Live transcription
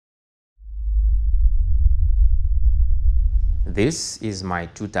This is my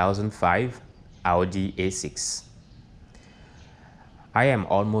 2005 Audi A6. I am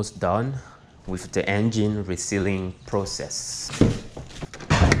almost done with the engine resealing process.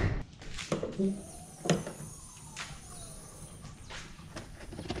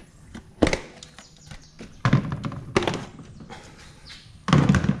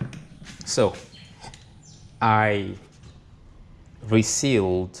 So I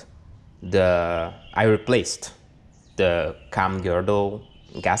replaced the cam girdle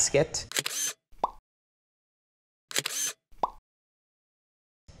gasket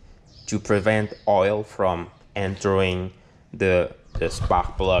to prevent oil from entering the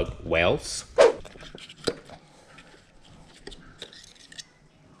spark plug wells.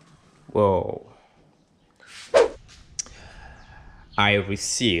 Whoa. I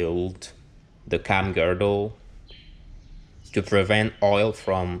resealed the cam girdle to prevent oil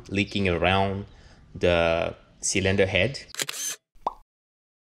from leaking around the cylinder head.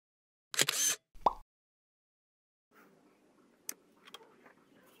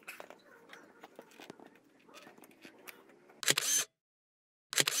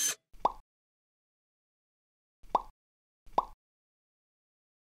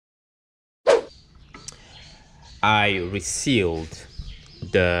 I resealed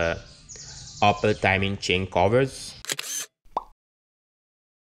the upper timing chain covers.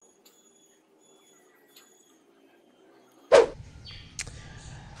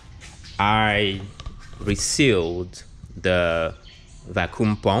 I resealed the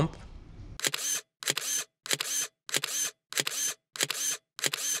vacuum pump.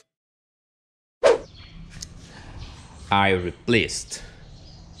 I replaced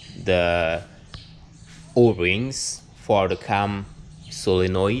the O-rings for the cam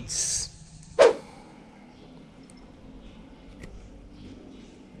solenoids.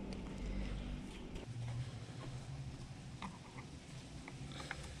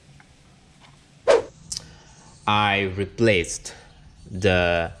 I replaced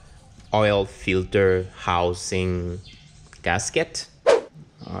the oil filter housing gasket.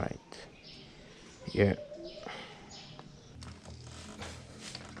 All right, here.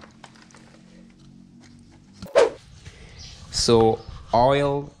 So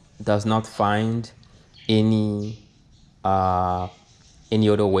oil does not find any other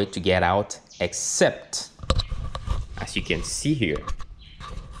way to get out except, as you can see here,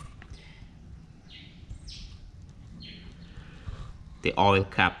 the oil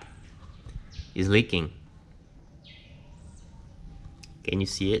cap is leaking. Can you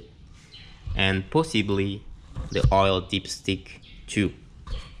see it? And possibly the oil dipstick too.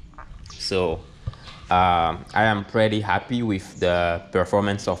 So I am pretty happy with the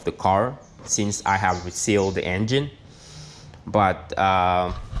performance of the car since I have resealed the engine, but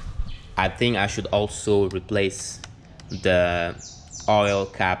I think I should also replace the oil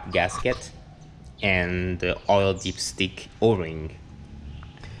cap gasket and the oil dipstick O-ring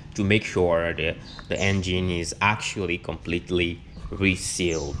to make sure the engine is actually completely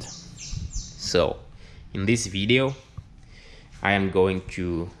resealed. So in this video I am going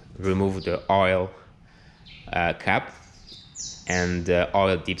to remove the oil cap and the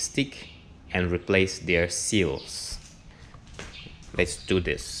oil dipstick and replace their seals. Let's do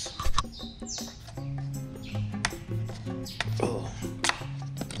this. Oh.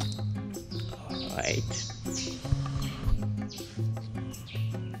 All right.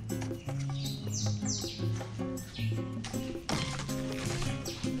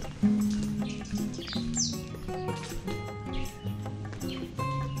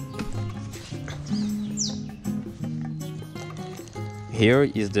 Here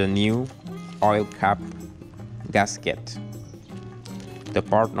is the new oil cap gasket. The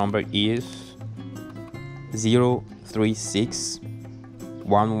part number is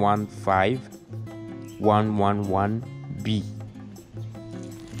 036115111B.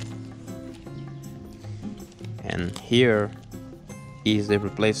 And here is the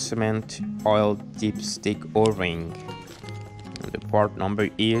replacement oil dipstick O-ring. The part number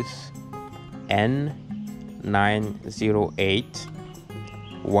is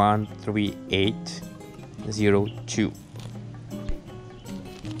N908-13802.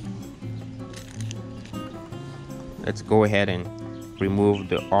 Let's go ahead and remove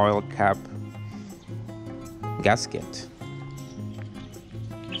the oil cap gasket.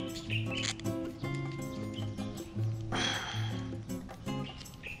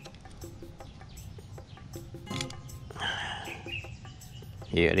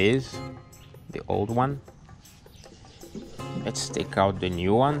 Here it is, the old one. Let's take out the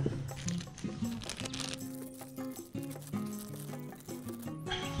new one.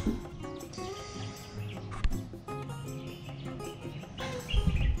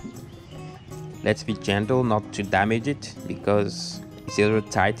 Let's be gentle not to damage it because it's a little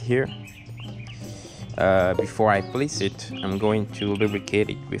tight here. Before I place it, I'm going to lubricate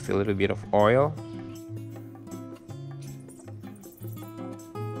it with a little bit of oil.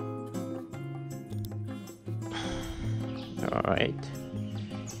 Alright,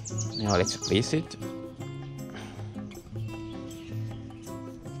 now let's place it.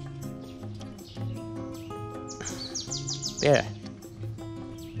 There,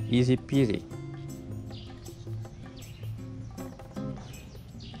 easy peasy.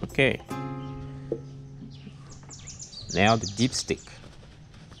 Okay, now the dipstick.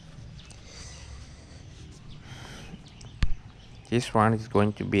 This one is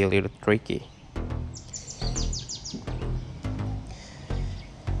going to be a little tricky.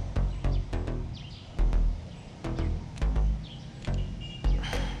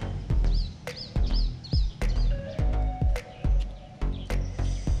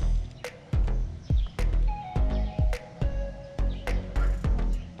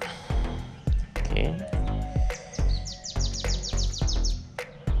 Okay.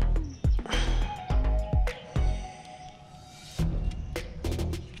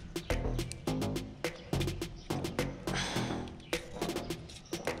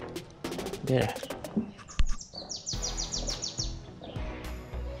 There.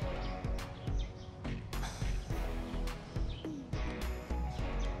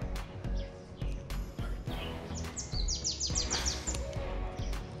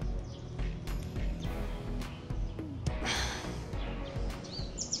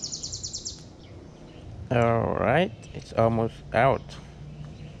 All right, it's almost out.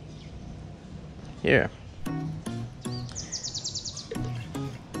 Here.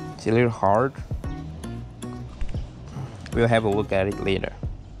 It's a little hard. We'll have a look at it later.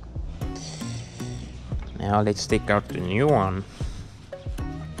 Now let's take out the new one.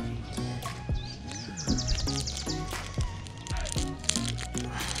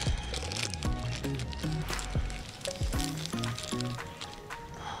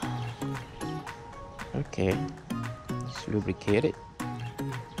 Okay, let's lubricate it.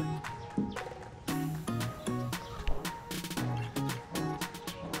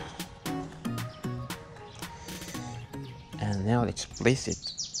 And now let's place it.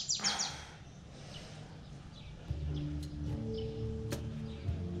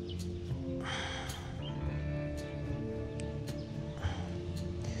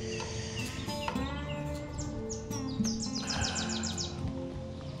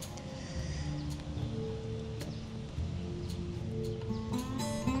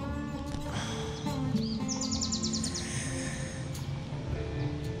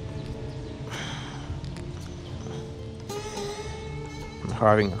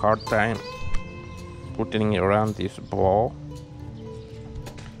 Having a hard time putting it around this ball.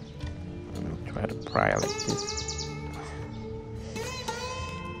 Let me try to pry like this.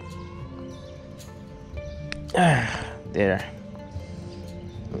 There.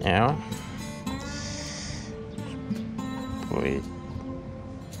 Now put it.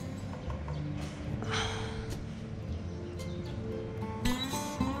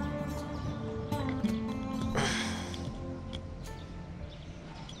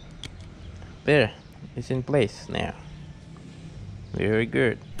 There, it's in place now. Very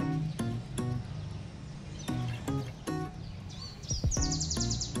good.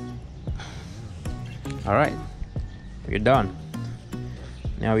 All right, we're done.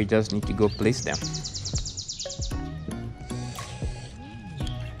 Now we just need to go place them.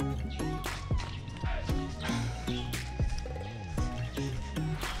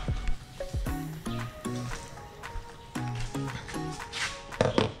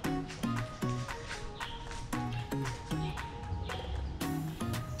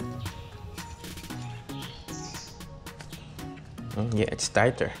 Yeah, it's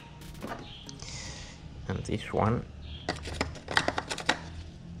tighter. And this one,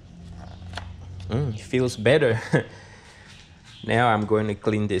 it feels better. Now I'm going to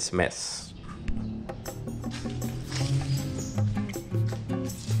clean this mess.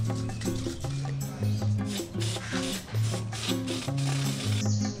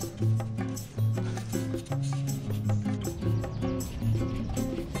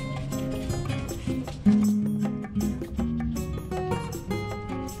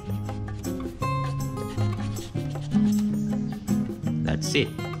 That's it.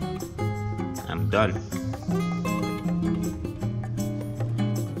 I'm done.